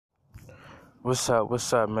What's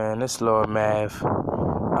up, man? It's Lord Mav.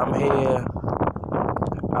 I'm here.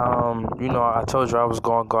 I told you I was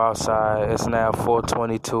gonna go outside. It's now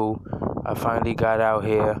 4:22. I finally got out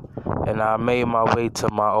here, and I made my way to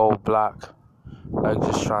my old block. Like,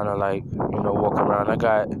 just trying to, walk around. I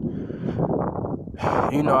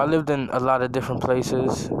lived in a lot of different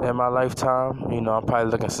places in my lifetime. I'm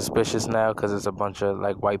probably looking suspicious now because there's a bunch of,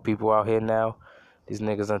 white people out here now. These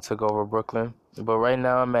niggas done took over Brooklyn. But right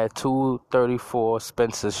now I'm at 234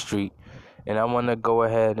 Spencer Street, and I want to go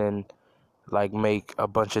ahead and, make a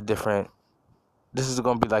bunch of different... This is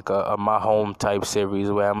going to be like a My Home type series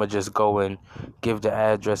where I'm going to just go and give the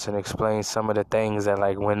address and explain some of the things that,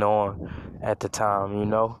 went on at the time.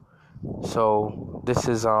 So, this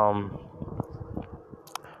is, I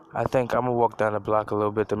think I'm going to walk down the block a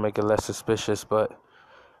little bit to make it less suspicious, but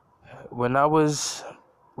when I was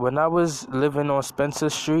living on Spencer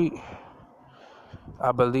Street,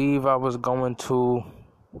 I believe I was going to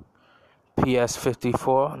PS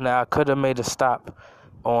 54. Now, I could have made a stop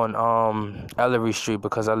on Ellery Street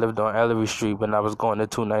because I lived on Ellery Street when I was going to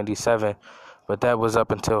 297, but that was up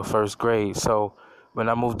until first grade. So when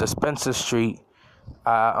I moved to Spencer Street,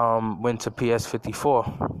 I went to PS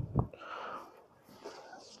 54.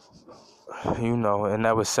 And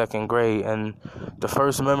that was second grade. And the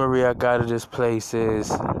first memory I got of this place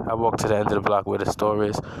is, I walked to the end of the block where the store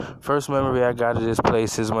is. First memory I got of this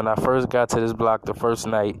place is when I first got to this block the first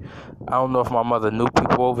night. I don't know if my mother knew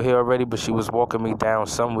people over here already, but she was walking me down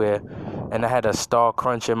somewhere, and I had a Star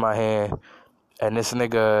Crunch in my hand, and this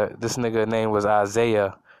nigga name was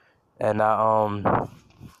Isaiah, and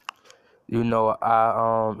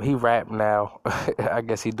he rap now. I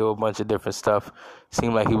guess he do a bunch of different stuff.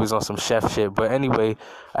 Seemed like he was on some chef shit. But anyway,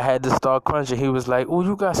 I had the Star Crunch, and he was like, "Ooh,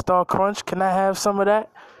 you got Star Crunch? Can I have some of that?"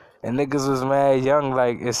 And niggas was mad young,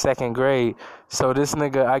 like in second grade. So this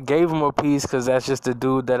nigga, I gave him a piece because that's just the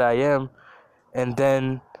dude that I am. And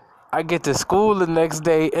then I get to school the next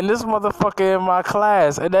day, and this motherfucker in my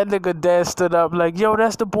class, and that nigga dad stood up like, "Yo,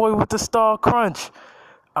 that's the boy with the Star Crunch."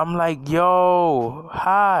 I'm like, "Yo,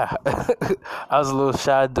 hi." I was a little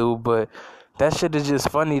shy dude, but that shit is just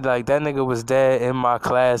funny. Like, that nigga was dead in my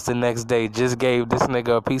class the next day. Just gave this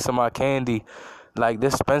nigga a piece of my candy. Like,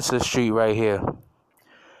 this Spencer Street right here.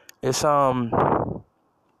 It's, I'm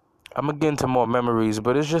gonna get into more memories,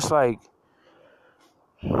 but it's just like,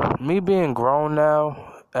 me being grown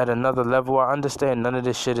now at another level, I understand none of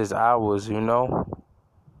this shit is ours,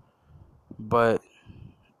 But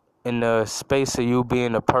in the space of you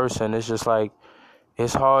being a person, it's just like,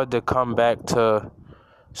 it's hard to come back to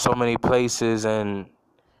so many places and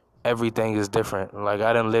everything is different. Like,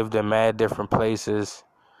 I done lived in mad different places,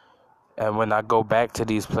 and when I go back to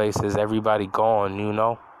these places, everybody gone,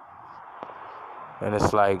 And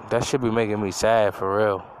it's like, that should be making me sad for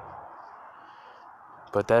real.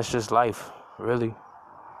 But that's just life, really.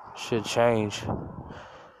 Shit change.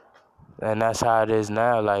 And that's how it is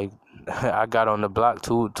now. Like, I got on the block,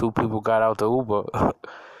 two people got out the Uber.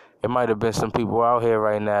 It might have been some people out here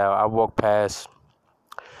right now. I walked past.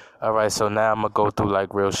 Alright, so now I'm going to go through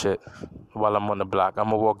like real shit while I'm on the block. I'm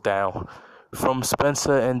going to walk down from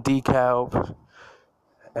Spencer and DeKalb,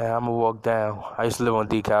 and I'm going to walk down. I used to live on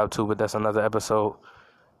DeKalb too, but that's another episode.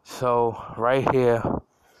 So right here,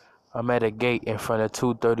 I'm at a gate in front of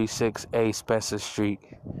 236A Spencer Street.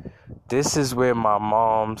 This is where my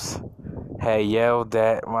moms had yelled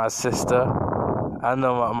at my sister. I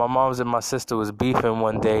know my moms and my sister was beefing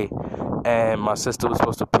one day, and my sister was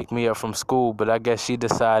supposed to pick me up from school, but I guess she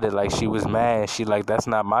decided, she was mad. She that's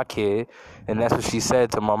not my kid. And that's what she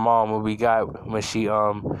said to my mom when she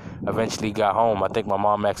eventually got home. I think my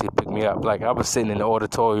mom actually picked me up. I was sitting in the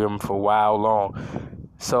auditorium for a while long.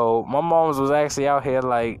 So my mom's was actually out here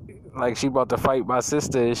like she about to fight my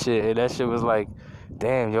sister and shit. And that shit was like,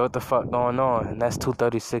 damn, yo, what the fuck going on? And that's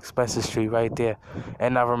 236 Spencer Street right there.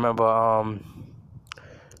 And I remember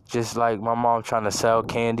just my mom trying to sell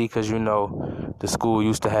candy, because the school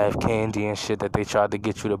used to have candy and shit that they tried to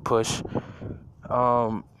get you to push.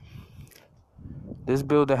 This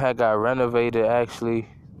building had got renovated actually,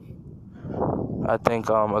 I think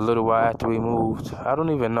a little while after we moved. I don't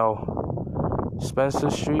even know. Spencer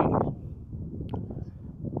Street,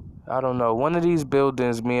 I don't know. One of these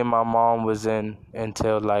buildings me and my mom was in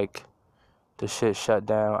until the shit shut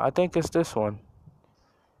down. I think it's this one.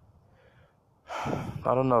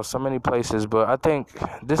 I don't know, so many places, but I think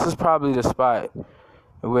this is probably the spot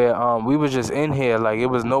where we was just in here. It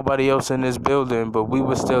was nobody else in this building, but we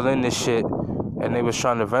was still in this shit, and they was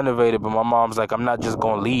trying to renovate it. But my mom's like, "I'm not just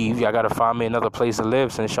gonna leave. Y'all gotta find me another place to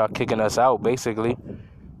live since y'all kicking us out," basically.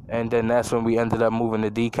 And then that's when we ended up moving to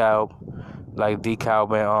DeKalb. like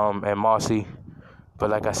DeKalb and Marcy. But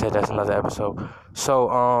like I said, that's another episode. So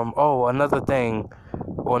another thing,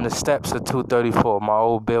 on the steps of 234, my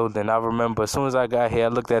old building, I remember as soon as I got here, I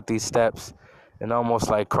looked at these steps and almost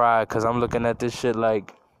like cried, because I'm looking at this shit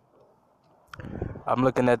like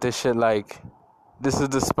this is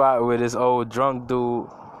the spot where this old drunk dude,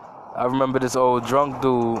 I remember this old drunk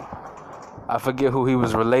dude, I forget who he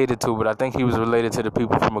was related to, but I think he was related to the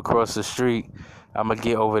people from across the street. I'm going to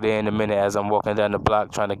get over there in a minute as I'm walking down the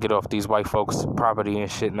block trying to get off these white folks' property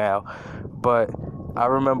and shit now. But I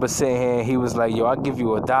remember sitting here and he was like, yo, I'll give you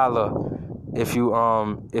 $1 if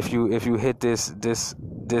you hit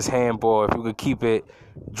this handball. If you could keep it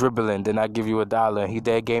dribbling, then I'll give you $1. And he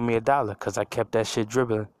dad gave me $1 because I kept that shit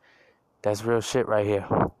dribbling. That's real shit right here.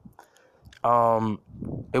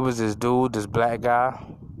 It was this dude, this black guy.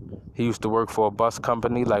 He used to work for a bus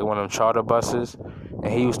company, like one of them charter buses, and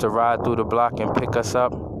he used to ride through the block and pick us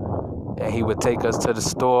up, and he would take us to the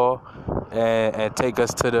store and take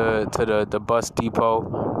us to the bus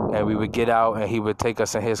depot, and we would get out, and he would take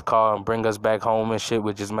us in his car and bring us back home and shit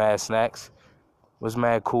with just mad snacks. It was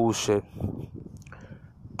mad cool shit.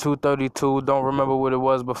 232, don't remember what it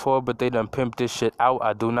was before, but they done pimped this shit out.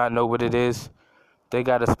 I do not know what it is. They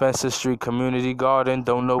got a Spencer Street Community Garden,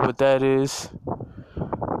 don't know what that is.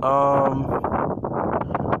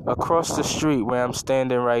 Across the street where I'm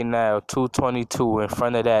standing right now, 222, in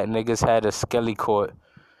front of that, niggas had a skelly court.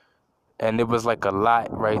 And it was like a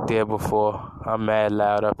lot right there before. I'm mad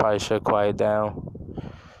loud, I probably should quiet down.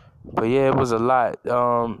 But yeah, it was a lot.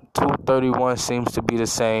 231 seems to be the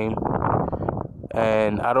same.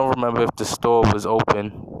 And I don't remember if the store was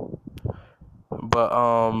open. But,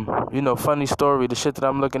 funny story, the shit that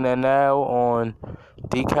I'm looking at now on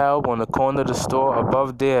DeKalb, on the corner of the store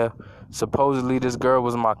above there, supposedly this girl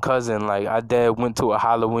was my cousin. Like, our dad went to a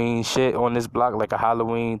Halloween shit on this block, like a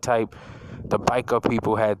Halloween type. The biker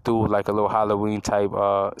people had threw like a little Halloween type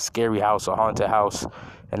scary house or haunted house.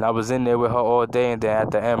 And I was in there with her all day, and then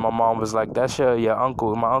at the end, my mom was like, that's your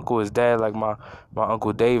uncle. My uncle is dead, like my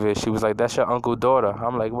Uncle David. She was like, that's your uncle daughter.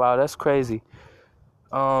 I'm like, wow, that's crazy.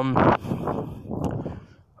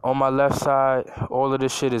 On my left side, all of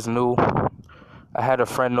this shit is new. I had a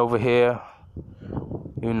friend over here.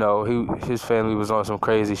 You know, his family was on some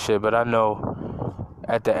crazy shit, but I know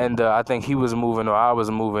at the end I think he was moving or I was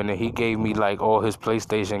moving, and he gave me like all his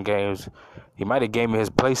PlayStation games. He might have gave me his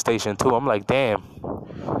PlayStation too. I'm like, damn.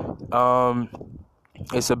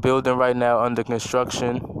 It's a building right now under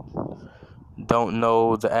construction. Don't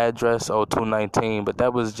know the address, 219, but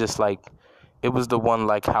that was just like, it was the one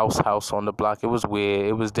like house on the block. It was weird.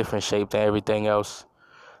 It was different shape than everything else.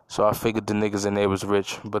 So I figured the niggas in there was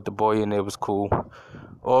rich, but the boy in there was cool.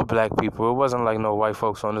 All black people. It wasn't like no white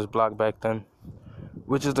folks on this block back then.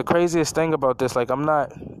 Which is the craziest thing about this. Like,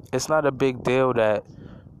 it's not a big deal that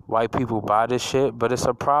white people buy this shit, but it's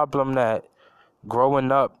a problem that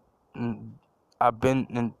growing up, I've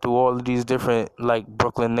been through all of these different, like,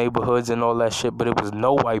 Brooklyn neighborhoods and all that shit, but it was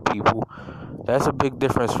no white people. That's a big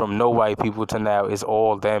difference from no white people to now it's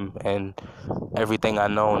all them, and everything I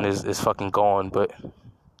known is fucking gone, but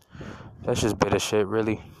that's just bitter shit,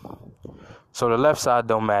 really. So the left side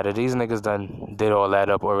don't matter. These niggas done did all that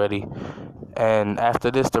up already. And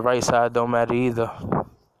after this, the right side don't matter either.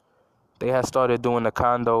 They had started doing the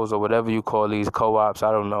condos or whatever you call these co-ops.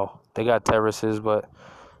 I don't know. They got terraces, but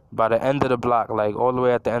by the end of the block, like all the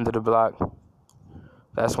way at the end of the block,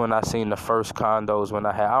 that's when I seen the first condos. When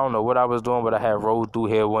I don't know what I was doing, but I had rode through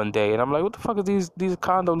here one day, and I'm like, what the fuck is these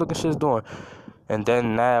condo looking shits doing? And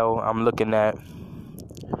then now I'm looking at,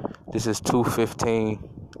 this is 215.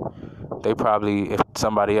 They probably, if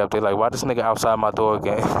somebody up, they like, why this nigga outside my door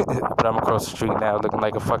again? But I'm across the street now looking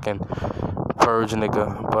like a fucking purge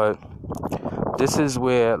nigga. But this is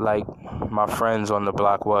where, like, my friends on the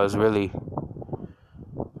block was really,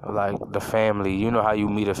 like, the family. You know how you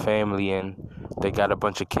meet a family and they got a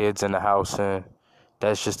bunch of kids in the house, and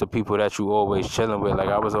that's just the people that you always chilling with. Like,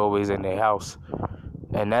 I was always in their house.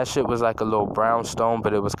 And that shit was like a little brownstone,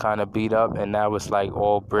 but it was kind of beat up, and now it's like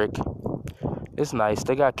all brick. It's nice.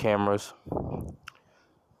 They got cameras.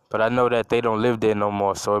 But I know that they don't live there no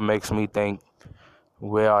more, so it makes me think,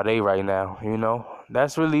 where are they right now, you know?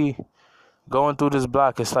 That's really, going through this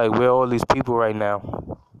block, it's like, where are all these people right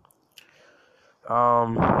now?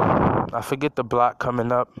 I forget the block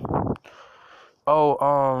coming up.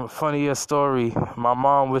 Funniest story. My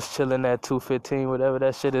mom was chilling at 215, whatever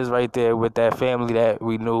that shit is right there, with that family that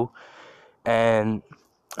we knew. And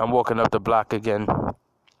I'm walking up the block again,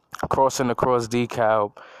 crossing across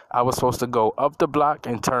DeKalb. I was supposed to go up the block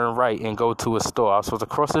and turn right and go to a store. I was supposed to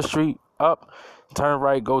cross the street, up, turn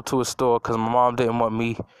right, go to a store, because my mom didn't want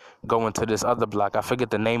me going to this other block. I forget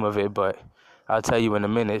the name of it, but I'll tell you in a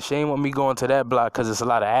minute. She ain't want me going to that block because there's a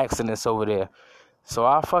lot of accidents over there. So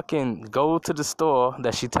I fucking go to the store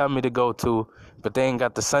that she tell me to go to, but they ain't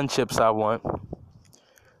got the sun chips I want.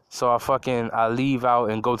 So I leave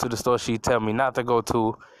out and go to the store she tell me not to go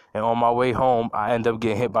to, and on my way home, I end up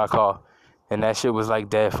getting hit by a car. And that shit was like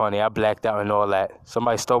dead funny. I blacked out and all that.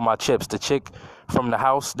 Somebody stole my chips. The chick from the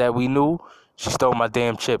house that we knew, she stole my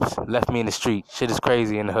damn chips, left me in the street. Shit is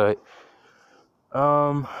crazy in the hood.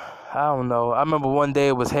 I don't know. I remember one day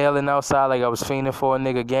it was hailing outside like I was fiending for a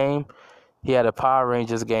nigga game. He had a Power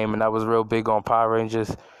Rangers game, and I was real big on Power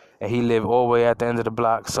Rangers. And he lived all the way at the end of the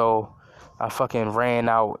block, so I fucking ran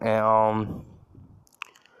out and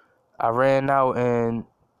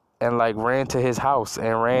like ran to his house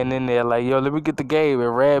and ran in there like, yo, let me get the game,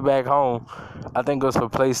 and ran back home. I think it was for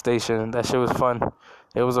PlayStation. That shit was fun.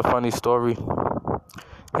 It was a funny story.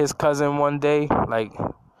 His cousin one day, like,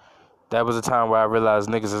 that was a time where I realized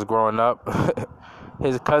niggas is growing up.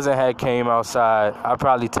 His cousin had came outside. I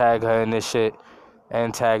probably tagged her in this shit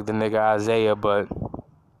and tagged the nigga Isaiah, but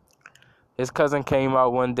his cousin came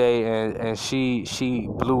out one day and she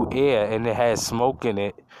blew air and it had smoke in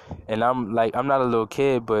it. And I'm like, I'm not a little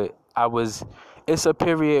kid, but it's a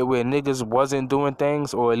period where niggas wasn't doing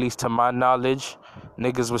things, or at least to my knowledge,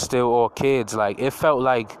 niggas was still all kids. Like, it felt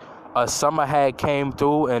like a summer had came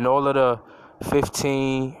through and all of the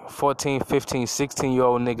 14, 15,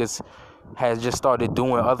 16-year-old niggas had just started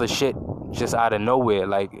doing other shit just out of nowhere.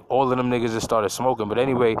 Like, all of them niggas just started smoking. But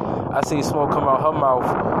anyway, I seen smoke come out her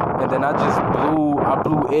mouth, and then I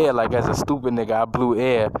blew air. Like, as a stupid nigga, I blew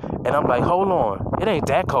air. And I'm like, hold on, it ain't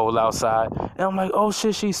that cold outside. And I'm like, oh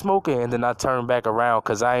shit, she's smoking. And then I turned back around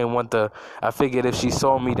because I figured if she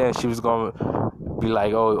saw me then she was going to be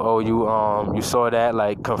like, oh, you saw that?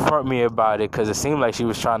 Like, confront me about it, because it seemed like she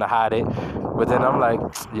was trying to hide it. But then I'm like,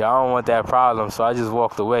 yeah, I don't want that problem. So I just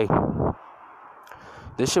walked away.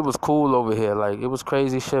 This shit was cool over here. Like, it was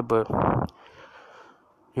crazy shit, but,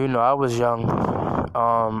 you know, I was young.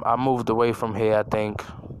 I moved away from here, I think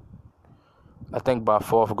by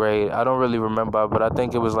 4th grade. I don't really remember, but I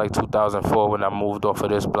think it was like 2004 when I moved off of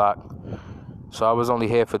this block. So I was only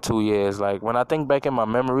here for 2 years. Like, when I think back in my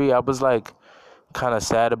memory, I was like kind of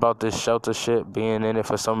sad about this shelter shit, being in it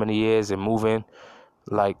for so many years and moving,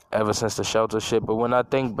 like, ever since the shelter shit. But when I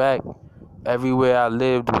think back, everywhere I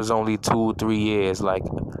lived was only 2-3 years. Like,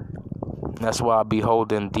 that's why I be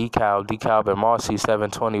holding DeKalb and Marcy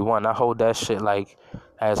 721. I hold that shit like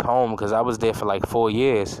as home, because I was there for like 4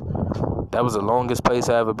 years. That was the longest place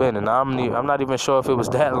I ever been, and I'm not even sure if it was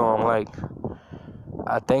that long. Like,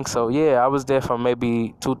 I think so. Yeah, I was there from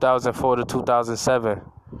maybe 2004 to 2007.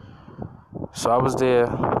 So I was there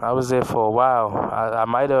for a while. I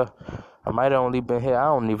might have only been here, I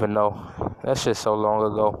don't even know. That shit's so long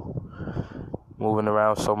ago. Moving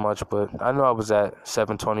around so much, but I know I was at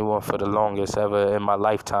 721 for the longest ever in my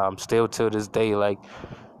lifetime. Still till this day, like,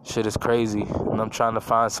 shit is crazy. And I'm trying to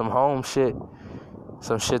find some home shit.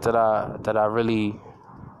 Some shit that I really,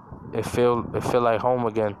 it feel like home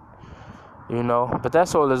again. You know? But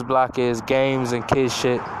that's all this block is, games and kids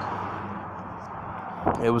shit.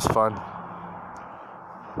 It was fun.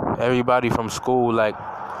 Everybody from school, like,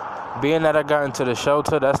 being that I got into the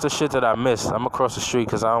shelter, that's the shit that I missed. I'm across the street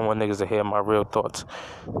because I don't want niggas to hear my real thoughts.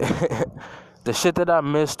 The shit that I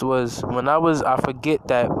missed was when I forget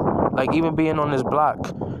that, like, even being on this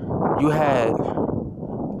block, you had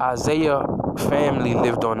Isaiah family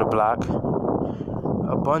lived on the block.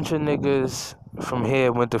 A bunch of niggas from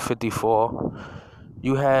here went to 54.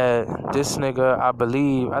 You had this nigga,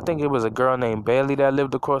 I think it was a girl named Bailey that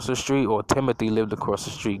lived across the street, or Timothy lived across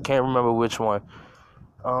the street. Can't remember which one.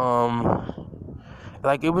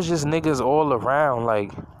 Like, it was just niggas all around,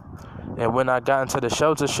 like, and when I got into the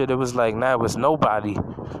shelter shit, it was like, nah, it was nobody,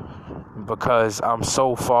 because I'm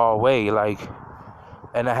so far away, like,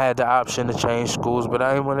 and I had the option to change schools, but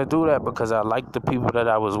I didn't want to do that because I liked the people that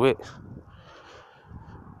I was with.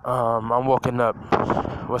 I'm walking up,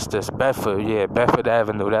 what's this, Bedford? Yeah, Bedford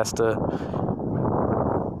Avenue, that's the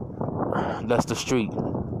street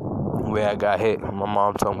where I got hit. My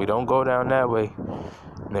mom told me, don't go down that way.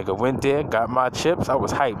 Nigga went there, got my chips. I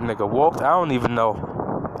was hyped. Nigga walked. I don't even know.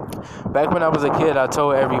 Back when I was a kid, I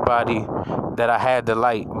told everybody that I had the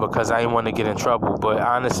light because I didn't want to get in trouble. But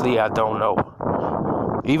honestly, I don't know.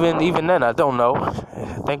 Even then, I don't know.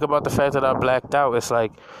 Think about the fact that I blacked out. It's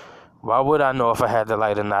like, why would I know if I had the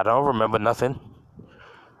light or not? I don't remember nothing.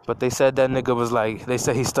 But they said that nigga was like, they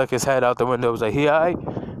said he stuck his head out the window. It was like, he alright?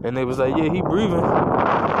 And they was like, yeah, he breathing.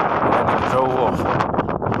 And that nigga drove off.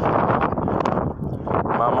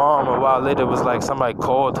 My mom, a while later, was like, somebody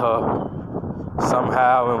called her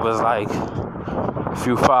somehow it was like, if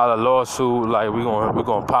you file a lawsuit, like we're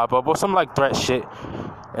gonna pop up or some like threat shit.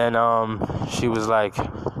 And she was like,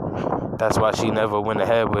 that's why she never went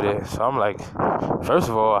ahead with it. So I'm like, first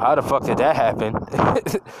of all, how the fuck did that happen?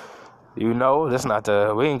 You know,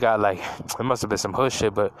 we ain't got like, it must have been some hood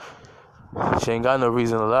shit, but she ain't got no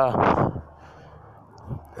reason to lie.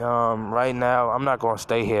 Right now, I'm not gonna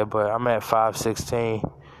stay here, but I'm at 516.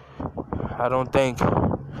 I don't think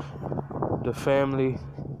the family,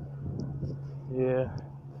 yeah.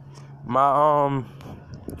 My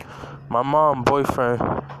mom boyfriend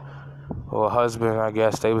or husband, I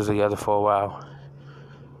guess, they was together for a while.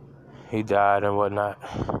 He died and whatnot.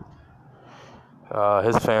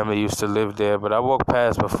 His family used to live there, but I walked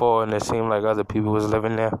past before and it seemed like other people was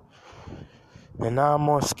living there. And now I'm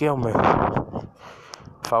on Skillman.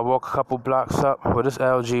 If I walk a couple blocks up, well, this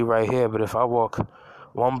LG right here, but if I walk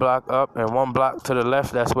one block up and one block to the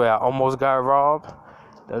left, that's where I almost got robbed.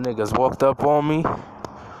 Them niggas walked up on me.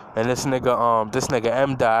 And this nigga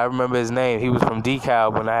M died. I remember his name. He was from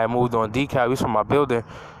DeKalb when I had moved on DeKalb. He was from my building.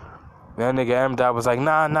 That nigga M died was like,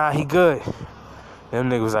 nah, he good. Them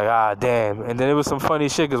niggas was like, ah, damn. And then it was some funny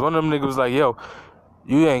shit, because one of them niggas was like, yo,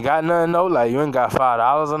 you ain't got nothing, though? Like, you ain't got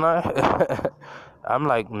 $5 or nothing? I'm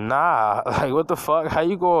like, nah. Like, what the fuck? How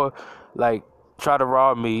you gonna, like, try to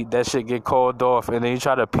rob me, that shit get called off, and then you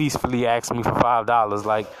try to peacefully ask me for $5?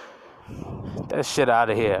 Like, that shit out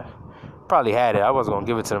of here. Probably had it. I wasn't gonna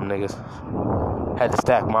give it to them niggas. Had to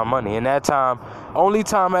stack my money. And that time, only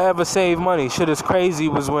time I ever saved money, shit is crazy,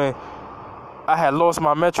 was when I had lost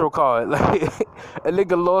my Metro card. Like, a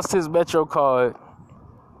nigga lost his Metro card.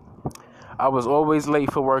 I was always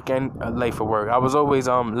late for work. I was always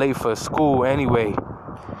late for school anyway.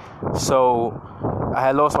 So I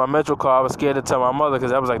had lost my Metro card. I was scared to tell my mother,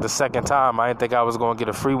 because that was like the second time. I didn't think I was gonna get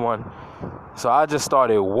a free one. So I just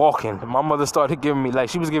started walking. My mother started giving me, like,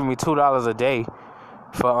 she was giving me $2 a day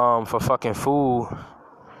for fucking food.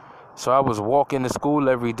 So I was walking to school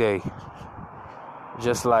every day.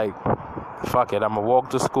 Just like, fuck it, I'ma walk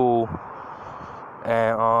to school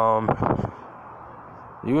and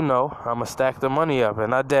you know, I'ma stack the money up.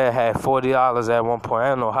 And my dad had $40 at one point. I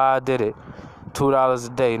don't know how I did it. $2 a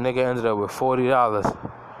day. Nigga ended up with $40.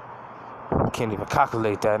 Can't even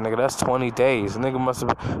calculate that, nigga. That's 20 days. Nigga must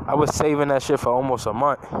have. I was saving that shit for almost a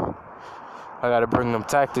month. I gotta bring them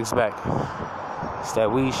tactics back. It's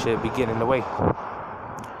that weed shit be getting in the way.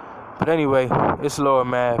 But anyway, it's Lower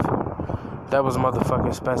Math. That was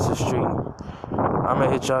motherfucking Spencer Street. I'ma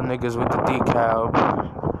hit y'all niggas with the DeKalb.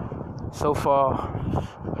 So far,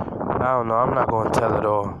 I don't know. I'm not gonna tell it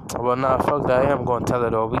all. Well, nah, fuck that. I am gonna tell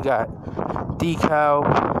it all. We got DeKalb.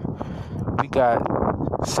 We got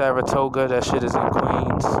Saratoga, that shit is in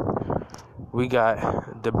Queens. We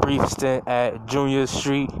got the brief stint at Junior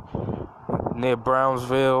Street near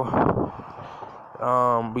Brownsville.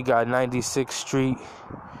 We got 96th Street.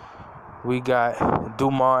 We got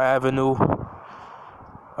Dumont Avenue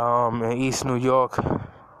in East New York.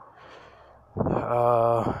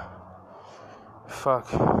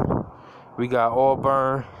 We got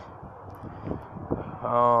Auburn.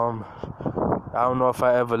 I don't know if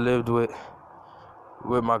I ever lived with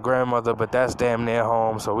my grandmother, but that's damn near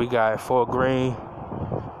home. So we got Fort Greene.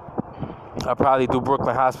 I probably do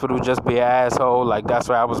Brooklyn Hospital, just be an asshole. Like, that's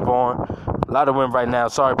where I was born. A lot of wind right now.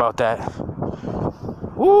 Sorry about that.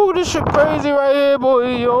 Ooh, this shit crazy right here,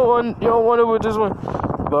 boy. You don't want it with this one.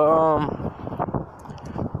 But,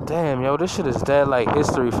 damn, yo, this shit is dead like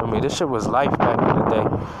history for me. This shit was life back in the day.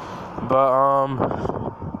 But,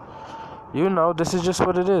 you know, this is just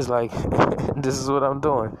what it is. Like, this is what I'm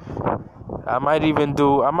doing. I'm probably going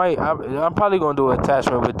to do an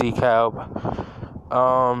attachment with DeKalb.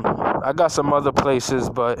 I got some other places,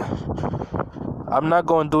 but I'm not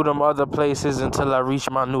going to do them other places until I reach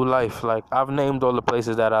my new life. Like, I've named all the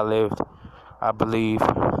places that I lived, I believe.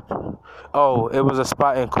 Oh, it was a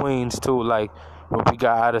spot in Queens, too. Like, when we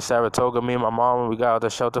got out of Saratoga, me and my mom, when we got out of the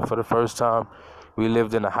shelter for the first time, we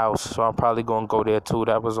lived in a house. So I'm probably going to go there, too.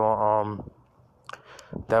 That was on,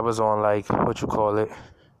 like, what you call it?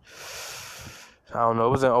 I don't know.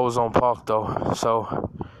 It was in Ozone Park, though. So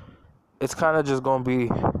it's kind of just going to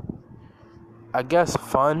be, I guess,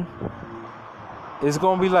 fun. It's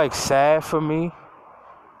going to be, like, sad for me.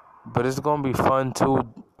 But it's going to be fun, too.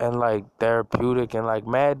 And, like, therapeutic. And, like,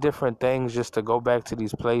 mad different things just to go back to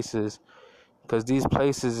these places. Because these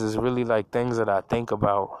places is really, like, things that I think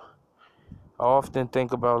about. I often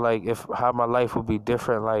think about, like, how my life would be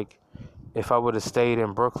different, like, if I would have stayed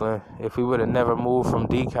in Brooklyn. If we would have never moved from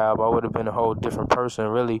DeKalb, I would have been a whole different person,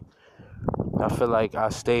 really. I feel like I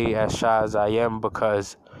stayed as shy as I am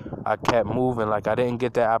because I kept moving. Like, I didn't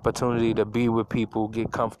get that opportunity to be with people,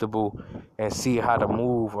 get comfortable, and see how to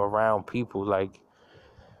move around people. Like,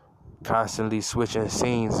 constantly switching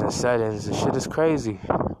scenes and settings. The shit is crazy.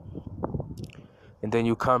 And then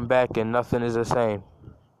you come back and nothing is the same.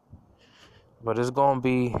 But it's gonna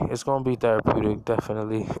be therapeutic,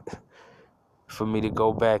 definitely, for me to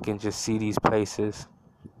go back and just see these places.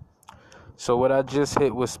 So what I just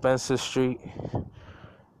hit was Spencer Street.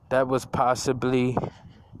 That was possibly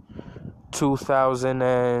 2000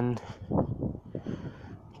 and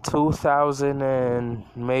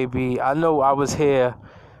maybe, I know I was here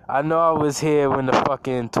when the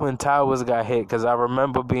fucking Twin Towers got hit, because I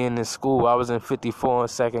remember being in school. I was in 54 in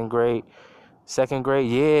second grade,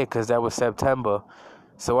 yeah, because that was September.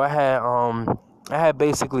 So I had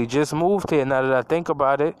basically just moved here, now that I think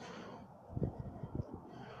about it.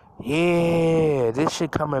 Yeah, this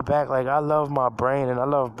shit coming back. Like, I love my brain, and I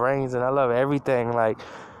love brains, and I love everything. Like,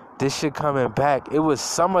 this shit coming back. It was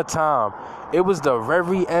summertime. It was the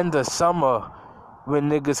very end of summer when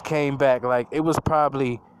niggas came back. Like, it was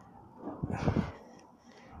probably,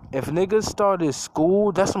 if niggas started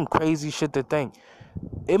school, that's some crazy shit to think.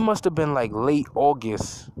 It must have been like late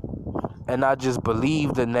August, and I just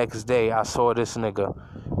believed the next day I saw this nigga.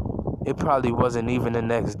 It probably wasn't even the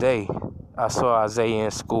next day I saw Isaiah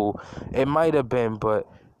in school. It might have been, but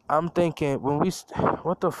I'm thinking,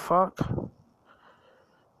 what the fuck?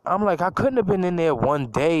 I'm like, I couldn't have been in there one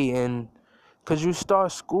day, and because you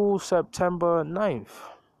start school September 9th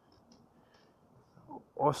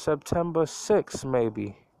or September 6th,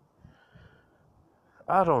 maybe.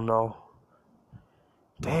 I don't know.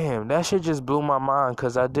 Damn, that shit just blew my mind,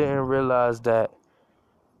 because I didn't realize that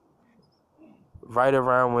right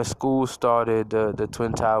around when school started, the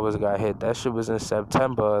Twin Towers got hit. That shit was in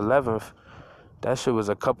September 11th. That shit was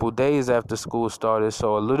a couple days after school started.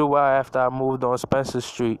 So a little while after I moved on Spencer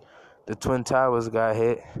Street, the Twin Towers got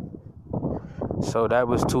hit. So that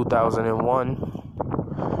was 2001.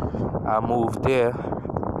 I moved there.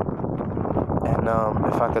 And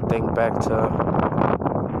if I could think back to...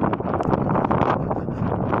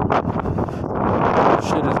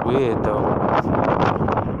 Shit is weird, though.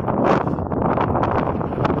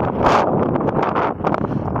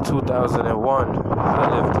 2001, I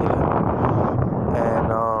lived here,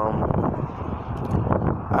 and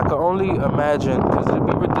I can only imagine, because it'd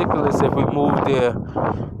be ridiculous if we moved there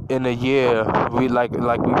in a year. We like we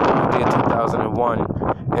moved there 2001,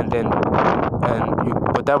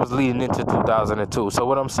 but that was leading into 2002. So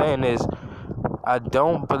what I'm saying is, I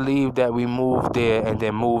don't believe that we moved there and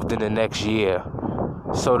then moved in the next year.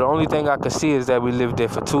 So the only thing I could see is that we lived there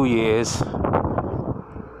for 2 years.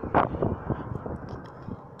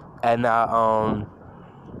 And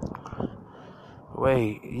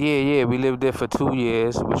we lived there for 2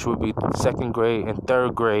 years, which would be second grade and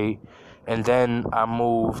third grade. And then I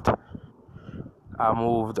moved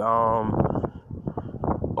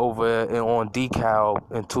over on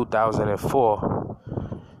DeKalb in 2004,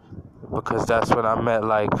 because that's when I met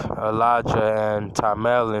like Elijah and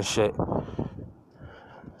Tamel and shit.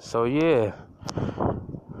 So yeah.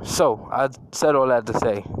 So I said all that to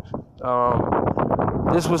say,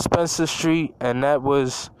 this was Spencer Street, and that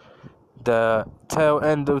was the tail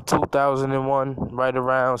end of 2001, right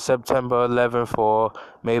around September 11th or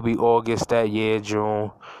maybe August that year,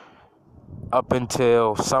 June, up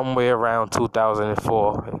until somewhere around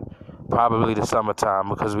 2004, probably the summertime,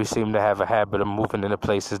 because we seem to have a habit of moving into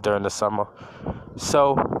places during the summer.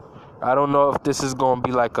 So I don't know if this is going to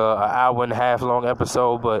be like an hour and a half long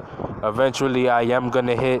episode, but eventually I am going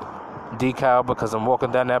to hit DeKalb, because I'm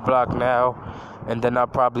walking down that block now. And then I'll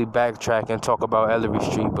probably backtrack and talk about Ellery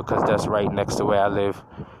Street, because that's right next to where I live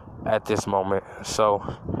at this moment. So,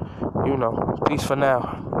 peace for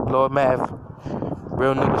now. Lord Mav,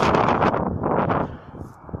 real nigga shit.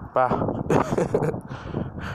 Bye.